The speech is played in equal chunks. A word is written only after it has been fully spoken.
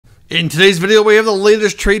In today's video, we have the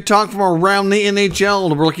latest trade talk from around the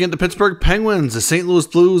NHL. We're looking at the Pittsburgh Penguins, the St. Louis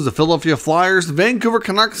Blues, the Philadelphia Flyers, the Vancouver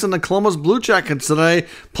Canucks, and the Columbus Blue Jackets today.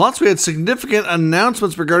 Plus, we had significant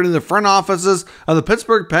announcements regarding the front offices of the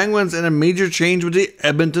Pittsburgh Penguins and a major change with the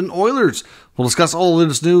Edmonton Oilers. We'll discuss all of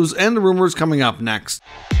this news and the rumors coming up next.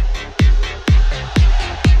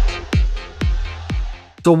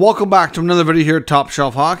 So welcome back to another video here at Top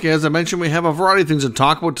Shelf Hockey. As I mentioned, we have a variety of things to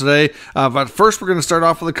talk about today. But first, we're going to start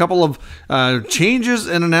off with a couple of changes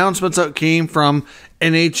and announcements that came from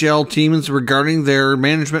NHL teams regarding their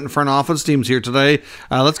management and front office teams here today.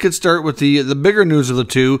 Let's get started with the bigger news of the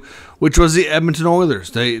two, which was the Edmonton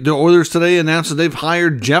Oilers. The Oilers today announced that they've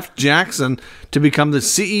hired Jeff Jackson to become the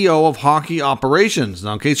CEO of hockey operations.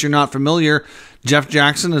 Now, in case you're not familiar, Jeff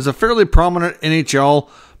Jackson is a fairly prominent NHL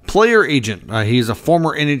player agent. He's a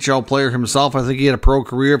former NHL player himself. I think he had a pro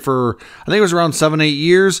career for, I think it was around 7-8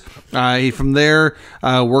 years. He from there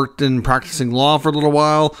worked in practicing law for a little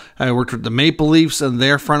while. Worked with the Maple Leafs and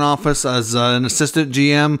their front office as an assistant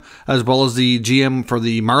GM, as well as the GM for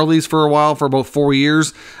the Marlies for a while, for about 4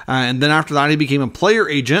 years. And then after that, he became a player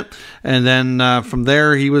agent. And then from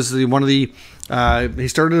there, he was he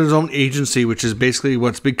started his own agency, which is basically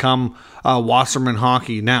what's become Wasserman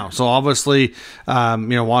Hockey now. So obviously,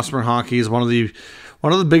 Wasserman Hockey is one of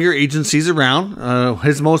the bigger agencies around.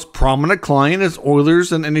 His most prominent client is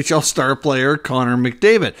Oilers and NHL star player Connor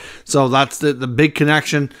McDavid. So that's the big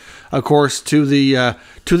connection, of course, to the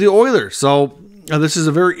Oilers. So this is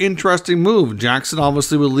a very interesting move. Jackson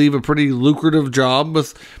obviously would leave a pretty lucrative job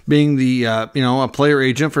with being the a player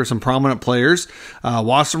agent for some prominent players.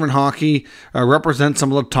 Wasserman Hockey represents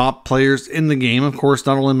some of the top players in the game. Of course,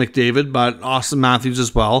 not only McDavid, but Austin Matthews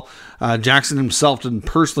as well. Jackson himself didn't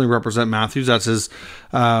personally represent Matthews. That's his,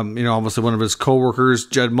 obviously one of his co-workers,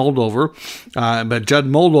 Jed Moldover. But Jed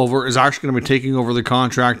Moldover is actually going to be taking over the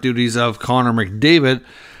contract duties of Connor McDavid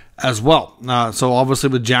as well. So obviously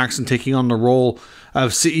with Jackson taking on the role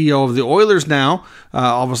of CEO of the Oilers now,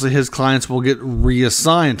 obviously his clients will get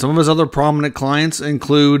reassigned. Some of his other prominent clients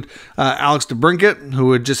include Alex DeBrincat,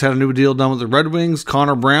 who had just had a new deal done with the Red Wings,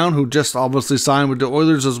 Connor Brown, who just obviously signed with the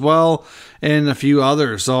Oilers as well, and a few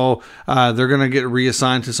others. So they're going to get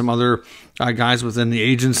reassigned to some other guys within the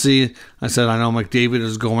agency. I said I know McDavid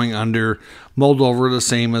is going under Moldover, the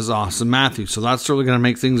same as Austin Matthews. So that's certainly going to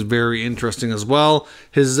make things very interesting as well.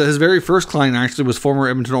 His very first client actually was former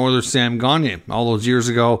Edmonton Oilers Sam Gagner, all those years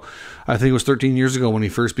ago. I think it was 13 years ago when he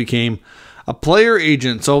first became a player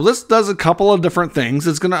agent. So this does a couple of different things.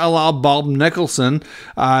 It's going to allow Bob Nicholson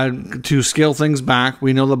to scale things back.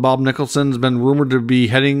 We know that Bob Nicholson has been rumored to be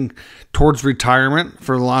heading towards retirement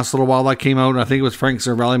for the last little while. That came out, I think it was Frank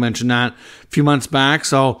Cervelli mentioned that a few months back.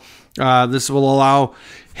 So this will allow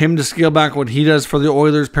him to scale back what he does for the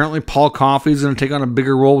Oilers. Apparently, Paul Coffey is going to take on a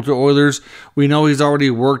bigger role with the Oilers. We know he's already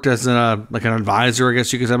worked as an advisor, I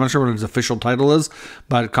guess you could say. I'm not sure what his official title is,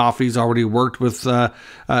 but Coffey's already worked with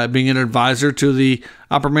being an advisor to the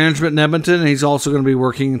upper management in Edmonton, and he's also going to be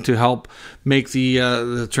working to help make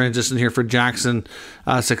the transition here for Jackson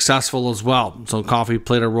successful as well. So Coffey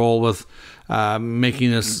played a role with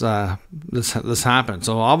making this happen.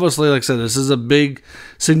 So obviously, like I said, this is a big,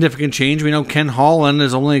 significant change. We know Ken Holland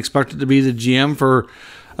is only expected to be the GM for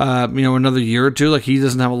another year or two. Like, he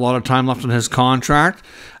doesn't have a lot of time left on his contract.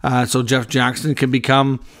 So Jeff Jackson can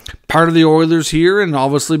become part of the Oilers here and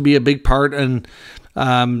obviously be a big part in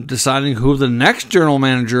deciding who the next general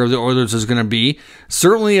manager of the Oilers is going to be.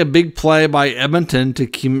 Certainly a big play by Edmonton to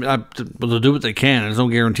keep to do what they can. There's no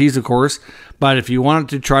guarantees, of course, but if you wanted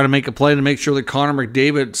to try to make a play to make sure that Connor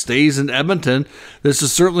McDavid stays in Edmonton, this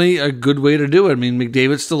is certainly a good way to do it. I mean,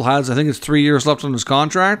 McDavid still has, I think it's 3 years left on his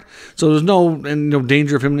contract, so there's no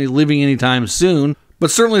danger of him leaving anytime soon.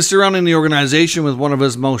 But certainly surrounding the organization with one of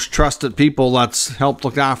his most trusted people that's helped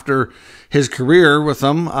look after his career with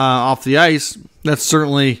him off the ice, that's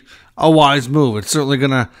certainly a wise move. It's certainly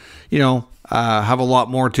going to, have a lot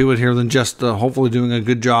more to it here than just hopefully doing a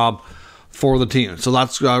good job for the team. So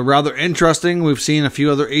that's rather interesting. We've seen a few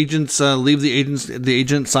other agents leave the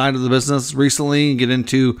agent side of the business recently and get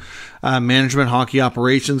into management, hockey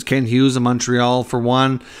operations. Ken Hughes in Montreal for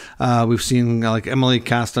one. We've seen like Emily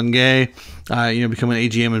Castonguay, become an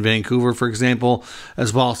AGM in Vancouver, for example,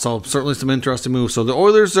 as well. So certainly some interesting moves. So the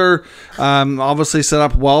Oilers are obviously set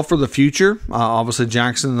up well for the future. Obviously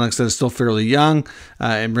Jackson, like I said, is still fairly young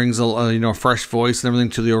and brings a fresh voice and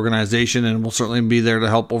everything to the organization, and will certainly be there to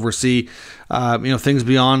help oversee things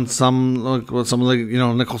beyond some of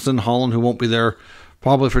the Nicholson, Holland, who won't be there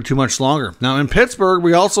probably for too much longer. Now, in Pittsburgh,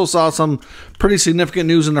 we also saw some pretty significant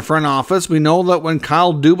news in the front office. We know that when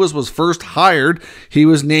Kyle Dubas was first hired, he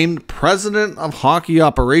was named president of hockey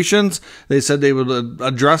operations. They said they would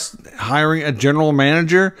address hiring a general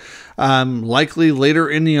manager, likely later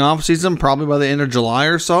in the offseason, probably by the end of July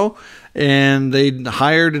or so. And they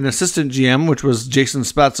hired an assistant GM, which was Jason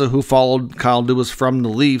Spezza, who followed Kyle Dubas from the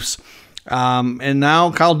Leafs. And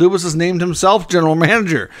now Kyle Dubas has named himself general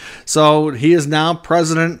manager. So he is now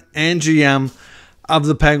president and GM of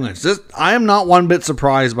the Penguins. I am not one bit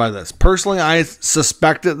surprised by this. Personally, I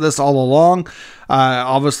suspected this all along.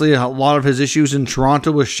 Obviously, a lot of his issues in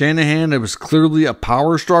Toronto with Shanahan, it was clearly a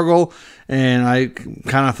power struggle. And I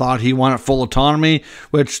kind of thought he wanted full autonomy,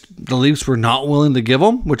 which the Leafs were not willing to give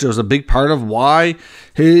him, which was a big part of why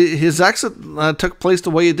his exit took place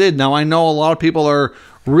the way it did. Now, I know a lot of people are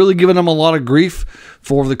really giving him a lot of grief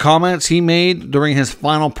for the comments he made during his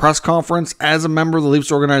final press conference as a member of the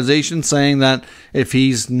Leafs organization, saying that if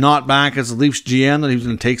he's not back as the Leafs GM, that he was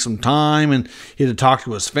going to take some time and he had to talk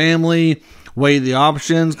to his family, weigh the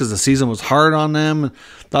options because the season was hard on them,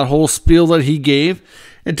 that whole spiel that he gave.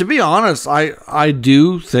 And to be honest, I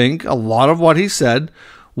do think a lot of what he said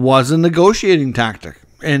was a negotiating tactic.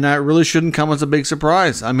 And that really shouldn't come as a big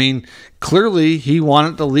surprise. I mean, clearly he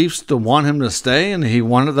wanted the Leafs to want him to stay, and he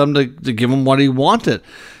wanted them to give him what he wanted.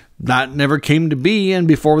 That never came to be, and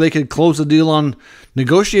before they could close the deal on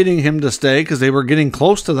negotiating him to stay, because they were getting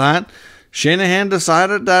close to that, Shanahan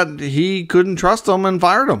decided that he couldn't trust them and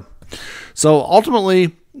fired him. So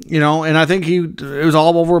ultimately, and I think it was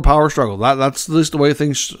all over a power struggle. That's at least the way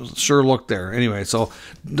things sure looked there. Anyway, so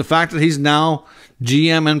the fact that he's now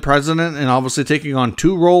GM and president, and obviously taking on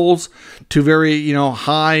two roles, two very,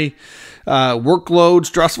 high workload,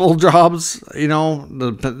 stressful jobs.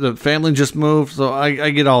 The family just moved, so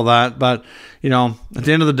I get all that. But, at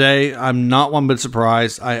the end of the day, I'm not one bit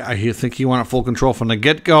surprised. I think he wanted full control from the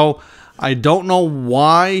get-go. I don't know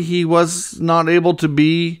why he was not able to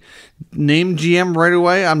be named GM right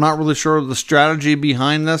away. I'm not really sure of the strategy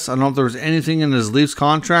behind this. I don't know if there was anything in his Leafs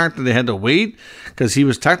contract that they had to wait, because he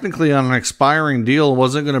was technically on an expiring deal,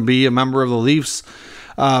 wasn't going to be a member of the Leafs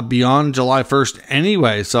beyond July 1st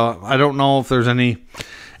anyway. So I don't know if there's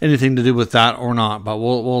anything to do with that or not, but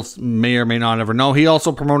we'll may or may not ever know. He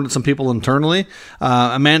also promoted some people internally.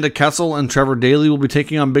 Amanda Kessel and Trevor Daley will be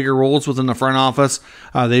taking on bigger roles within the front office.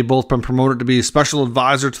 They've both been promoted to be a special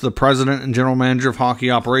advisor to the president and general manager of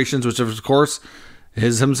hockey operations, which of course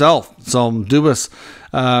is himself. So Dubas,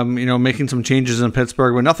 making some changes in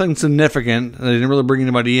Pittsburgh, but nothing significant. They didn't really bring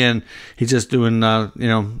anybody in. He's just doing,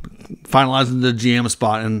 finalizing the GM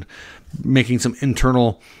spot and making some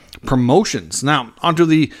internal promotions. Now, onto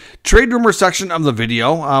the trade rumor section of the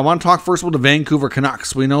video. I want to talk first about the Vancouver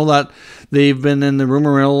Canucks. We know that they've been in the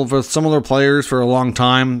rumor mill with some of their players for a long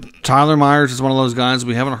time. Tyler Myers is one of those guys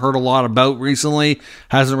we haven't heard a lot about recently.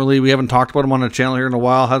 We haven't talked about him on the channel here in a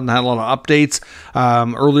while. Hasn't had a lot of updates.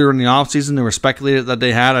 Earlier in the offseason, they were speculated that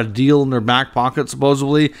they had a deal in their back pocket,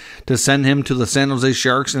 supposedly, to send him to the San Jose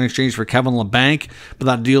Sharks in exchange for Kevin LeBanc, but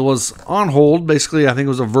that deal was on hold. Basically, I think it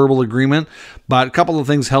was a verbal agreement, but a couple of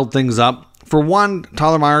things held things up. For one,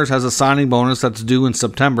 Tyler Myers has a signing bonus that's due in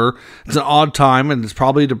September. It's an odd time, and it's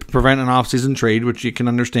probably to prevent an off-season trade, which you can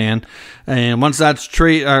understand. And once that's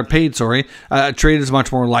paid, a trade is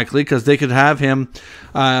much more likely, because they could have him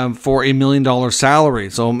for $1 million salary.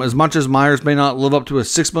 So as much as Myers may not live up to a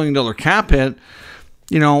 $6 million cap hit,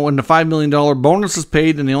 when the $5 million bonus is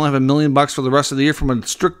paid and they only have $1 million for the rest of the year, from a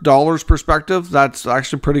strict dollars perspective, that's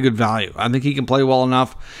actually pretty good value. I think he can play well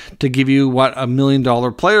enough to give you what $1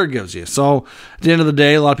 million player gives you. So at the end of the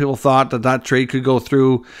day, a lot of people thought that trade could go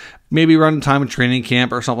through, maybe run time in training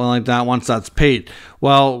camp or something like that once that's paid.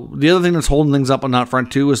 Well, the other thing that's holding things up on that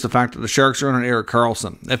front too is the fact that the Sharks are on Erik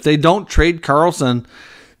Karlsson. If they don't trade Karlsson,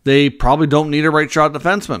 they probably don't need a right shot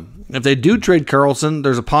defenseman. If they do trade Karlsson,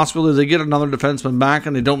 there's a possibility they get another defenseman back,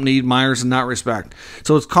 and they don't need Myers in that respect.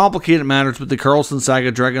 So it's complicated matters with the Karlsson saga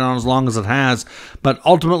dragging on as long as it has. But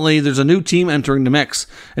ultimately, there's a new team entering the mix,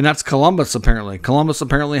 and that's Columbus, apparently. Columbus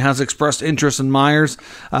apparently has expressed interest in Myers.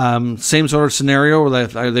 Same sort of scenario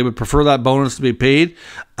where they would prefer that bonus to be paid.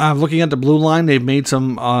 Looking at the blue line, they've made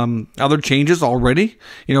some other changes already.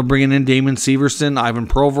 Bringing in Damon Severson, Ivan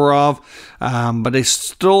Provorov, but they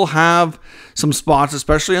still have some spots,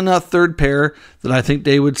 especially in that third pair, that I think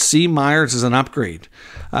they would see Myers as an upgrade.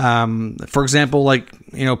 For example,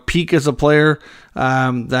 Peak is a player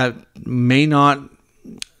that may not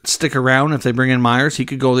stick around if they bring in Myers. He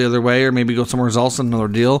could go the other way or maybe go somewhere else in another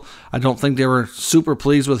deal. I don't think they were super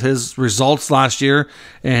pleased with his results last year,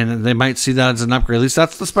 and they might see that as an upgrade. At least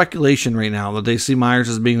that's the speculation right now, that they see Myers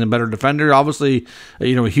as being the better defender. Obviously,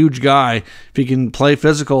 a huge guy. If he can play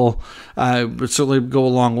physical, would certainly go a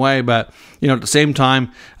long way. But at the same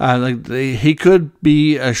time, he could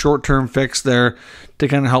be a short-term fix there to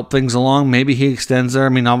kind of help things along. Maybe he extends there. I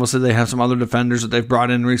mean, obviously they have some other defenders that they've brought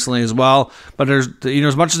in recently as well. But there's,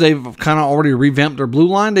 as much as they've kind of already revamped their blue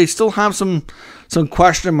line, they still have some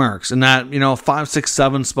question marks in that 5, 6,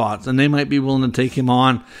 7 spots, and they might be willing to take him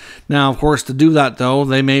on. Now, of course, to do that though,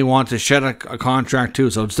 they may want to shed a contract too.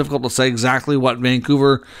 So it's difficult to say exactly what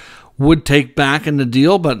Vancouver would take back in the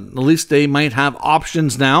deal, but at least they might have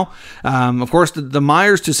options now. Of course, the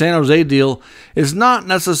Myers to San Jose deal is not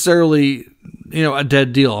necessarily a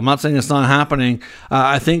dead deal. I'm not saying it's not happening.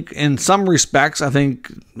 I think in some respects, I think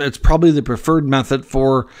it's probably the preferred method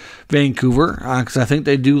for Vancouver, because I think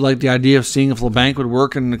they do like the idea of seeing if LeBanc would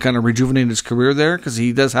work and kind of rejuvenate his career there, because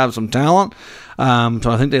he does have some talent. So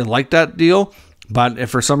I think they like that deal. But if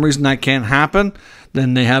for some reason that can't happen,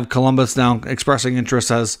 then they have Columbus now expressing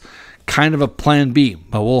interest as kind of a plan B,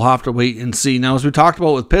 but we'll have to wait and see. Now, as we talked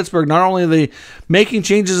about with Pittsburgh, not only are they making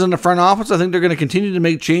changes in the front office, I think they're going to continue to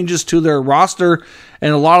make changes to their roster,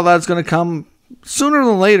 and a lot of that's going to come sooner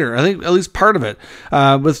than later. I think at least part of it.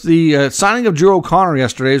 With the signing of Drew O'Connor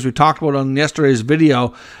yesterday, as we talked about on yesterday's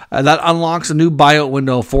video, that unlocks a new buyout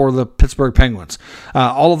window for the Pittsburgh Penguins.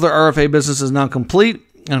 All of their RFA business is now complete,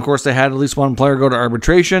 and of course they had at least one player go to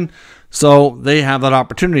arbitration. So they have that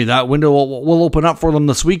opportunity. That window will open up for them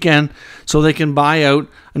this weekend so they can buy out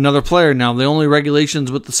another player. Now, the only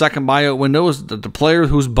regulations with the second buyout window is that the player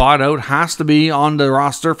who's bought out has to be on the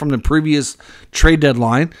roster from the previous trade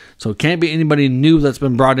deadline. So it can't be anybody new that's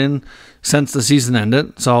been brought in since the season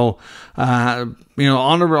ended. So, on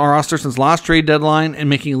the roster since last trade deadline and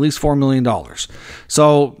making at least $4 million.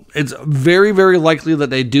 So it's very, very likely that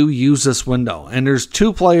they do use this window. And there's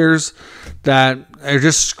 2 players that are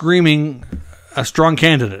just screaming a strong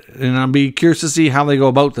candidate. And I'll be curious to see how they go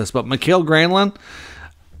about this. But Mikael Granlund,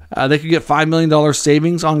 they could get $5 million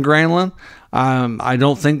savings on Granlund. I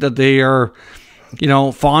don't think that they are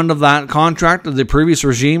fond of that contract of the previous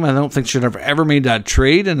regime. I don't think should have ever made that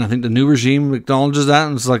trade, and I think the new regime acknowledges that,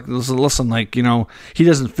 and it's like, listen, he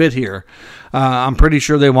doesn't fit here. I'm pretty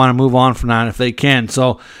sure they want to move on from that if they can.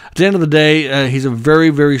 So at the end of the day, he's a very,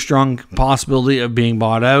 very strong possibility of being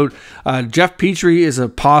bought out. Jeff Petrie is a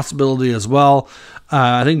possibility as well.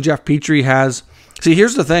 I think Jeff Petrie has... See,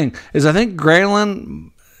 here's the thing, is I think Granlund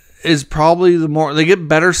is probably they get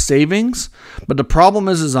better savings, but the problem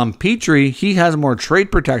is on Petrie, he has more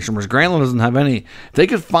trade protection, whereas Granlund doesn't have any. If they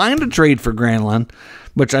could find a trade for Granlund,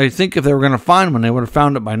 which I think if they were going to find one, they would have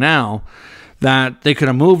found it by now, that they could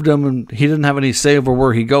have moved him and he didn't have any say over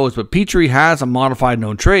where he goes. But Petrie has a modified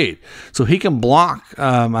no trade, so he can block,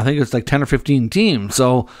 I think it's like 10 or 15 teams.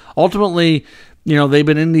 So ultimately, they've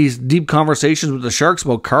been in these deep conversations with the Sharks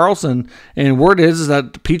about Karlsson, and word is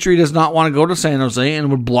that Petrie does not want to go to San Jose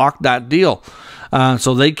and would block that deal.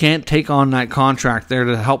 So they can't take on that contract there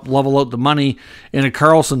to help level out the money in a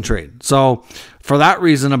Karlsson trade. So for that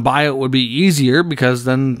reason, a buyout would be easier because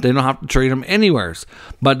then they don't have to trade him anywhere.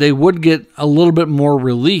 But they would get a little bit more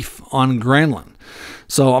relief on Granlund.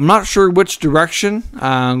 So I'm not sure which direction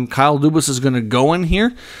Kyle Dubas is going to go in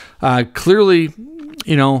here. Clearly,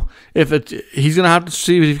 he's going to have to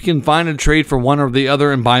see if he can find a trade for one or the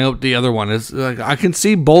other and buy out the other one. I can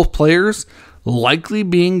see both players likely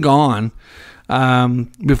being gone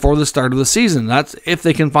before the start of the season. That's if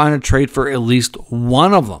they can find a trade for at least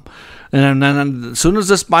one of them. And then as soon as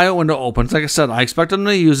this buyout window opens, like I said, I expect them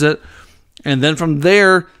to use it. And then from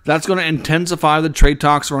there, that's going to intensify the trade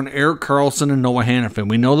talks around Erik Karlsson and Noah Hanifin.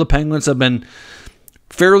 We know the Penguins have been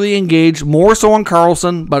fairly engaged, more so on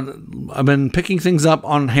Karlsson, but I've been picking things up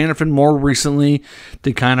on Hanifin more recently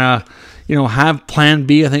to kind of, have plan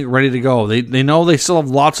B, I think, ready to go. They know they still have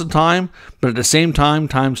lots of time, but at the same time,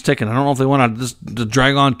 time's ticking. I don't know if they want to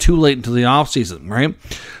drag on too late into the offseason, right?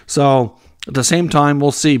 So at the same time,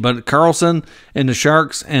 we'll see. But Karlsson and the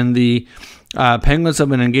Sharks and the Penguins have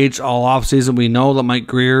been engaged all offseason. We know that Mike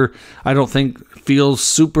Greer, I don't think, feels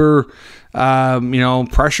super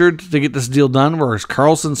pressured to get this deal done, whereas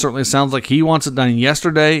Karlsson certainly sounds like he wants it done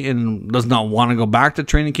yesterday and does not want to go back to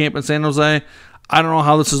training camp in San Jose. I don't know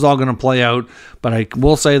how this is all going to play out, but I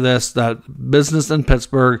will say this, that business in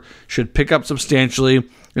Pittsburgh should pick up substantially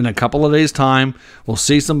in a couple of days' time. We'll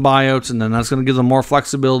see some buyouts, and then that's going to give them more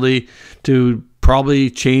flexibility to probably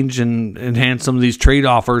change and enhance some of these trade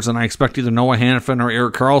offers, and I expect either Noah Hanifin or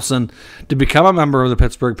Erik Karlsson to become a member of the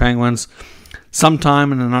Pittsburgh Penguins.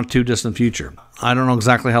 sometime in the not too distant future. I don't know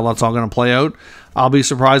exactly how that's all going to play out. I'll be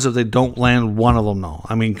surprised if they don't land one of them, though.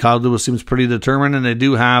 I mean, Kyle Dubas seems pretty determined, and they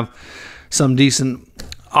do have some decent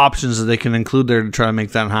options that they can include there to try to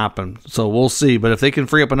make that happen. So we'll see. But if they can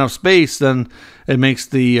free up enough space, then it makes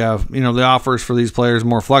the the offers for these players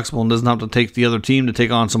more flexible and doesn't have to take the other team to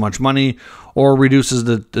take on so much money, or reduces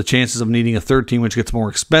the chances of needing a third team, which gets more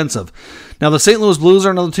expensive. Now, the St. Louis Blues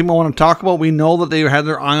are another team I want to talk about. We know that they had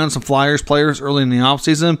their eye on some Flyers players early in the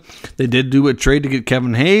offseason. They did do a trade to get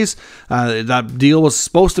Kevin Hayes. That deal was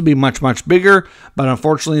supposed to be much, much bigger, but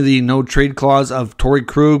unfortunately the no trade clause of Torrey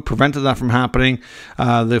Krug prevented that from happening.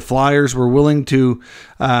 The Flyers were willing to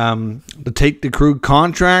take the Krug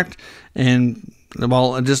contract, and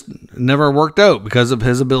well, it just never worked out because of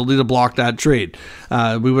his ability to block that trade.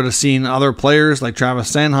 We would have seen other players like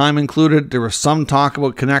Travis Sanheim included. There was some talk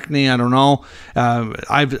about Konechny. I don't know.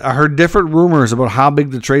 I heard different rumors about how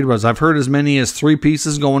big the trade was. I've heard as many as 3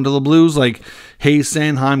 pieces going to the Blues, like Hayes,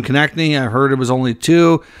 Sanheim, Konechny. I heard it was only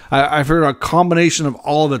 2. I've heard a combination of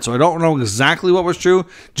all of it, so I don't know exactly what was true,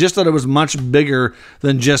 just that it was much bigger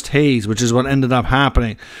than just Hayes, which is what ended up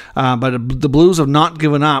happening. But the Blues have not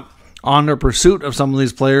given up on their pursuit of some of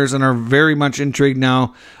these players and are very much intrigued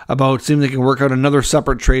now about seeing if they can work out another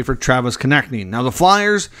separate trade for Travis Konechny. Now, the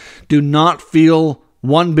Flyers do not feel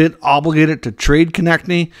one bit obligated to trade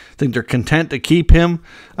Konechny. I think they're content to keep him.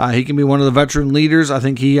 He can be one of the veteran leaders. I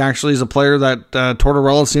think he actually is a player that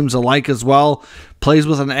Tortorella seems to like as well. Plays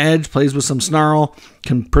with an edge, plays with some snarl,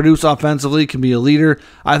 can produce offensively, can be a leader.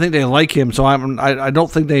 I think they like him, so I don't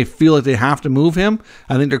think they feel like they have to move him.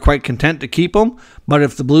 I think they're quite content to keep him. But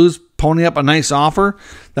if the Blues pony up a nice offer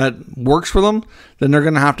that works for them, then they're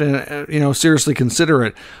going to have to seriously consider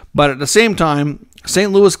it. But at the same time,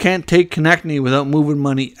 St. Louis can't take Konechny without moving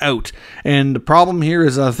money out. And the problem here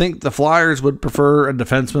is I think the Flyers would prefer a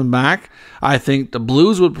defenseman back. I think the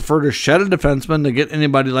Blues would prefer to shed a defenseman to get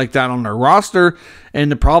anybody like that on their roster.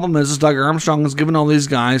 And the problem is Doug Armstrong has given all these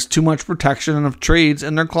guys too much protection of trades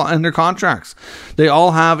in their contracts. They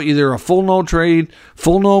all have either a full no trade,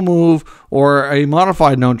 full no move, or a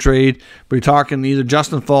modified no trade. We're talking either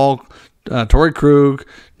Justin Falk, Torrey Krug,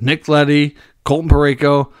 Nick Leddy, Colton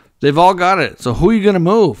Parayko. They've all got it. So who are you going to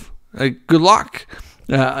move? Good luck.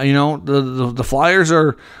 The Flyers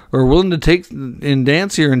are willing to take and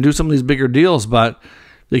dance here and do some of these bigger deals, but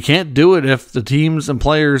they can't do it if the teams and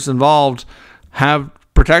players involved have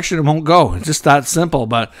protection and won't go. It's just that simple.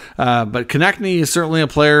 But Konechny is certainly a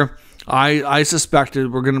player I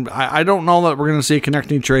suspected I don't know that we're gonna see a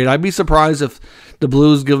Konechny trade. I'd be surprised if the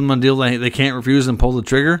Blues give him a deal they can't refuse and pull the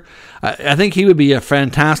trigger. I think he would be a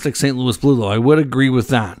fantastic St. Louis Blue, though. I would agree with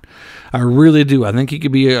that. I really do. I think he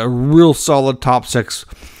could be a real solid top 6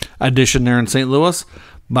 addition there in St. Louis.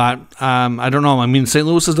 But I don't know. I mean, St.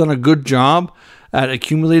 Louis has done a good job at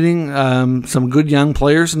accumulating some good young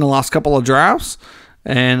players in the last couple of drafts.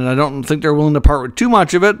 And I don't think they're willing to part with too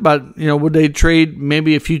much of it, but would they trade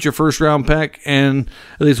maybe a future first-round pick and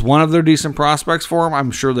at least one of their decent prospects for him? I'm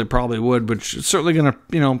sure they probably would, which is certainly going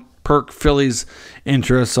to perk Philly's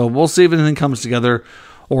interest. So we'll see if anything comes together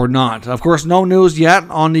or not. Of course, no news yet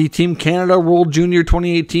on the Team Canada World Junior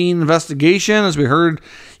 2018 investigation. As we heard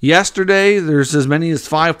yesterday, there's as many as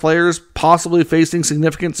 5 players possibly facing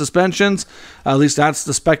significant suspensions. At least that's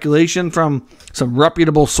the speculation from some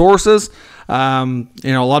reputable sources. A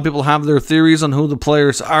lot of people have their theories on who the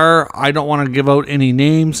players are. I don't want to give out any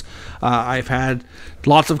names. I've had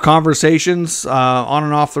lots of conversations on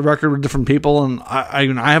and off the record with different people, and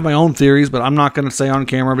I have my own theories, but I'm not going to say on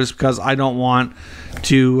camera just because I don't want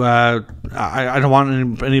to. I don't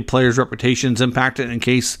want any players' reputations impacted in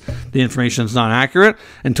case the information is not accurate.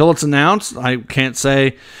 Until it's announced, I can't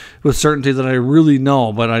say with certainty that I really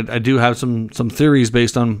know, but I do have some theories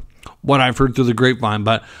based on what I've heard through the grapevine.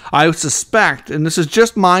 But I suspect, and this is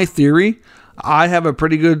just my theory, I have a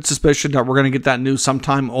pretty good suspicion that we're going to get that news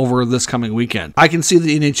sometime over this coming weekend. I can see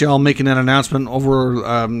the NHL making an announcement over,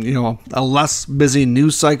 a less busy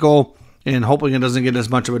news cycle and hoping it doesn't get as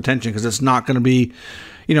much of attention because it's not going to be,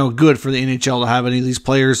 good for the NHL to have any of these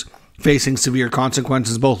players facing severe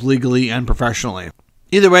consequences both legally and professionally.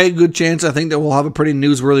 Either way, good chance I think that we'll have a pretty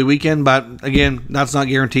newsworthy weekend, but again, that's not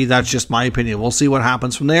guaranteed. That's just my opinion. We'll see what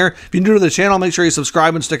happens from there. If you're new to the channel, make sure you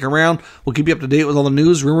subscribe and stick around. We'll keep you up to date with all the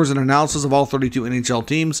news, rumors, and analysis of all 32 NHL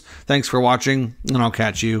teams. Thanks for watching, and I'll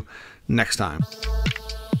catch you next time.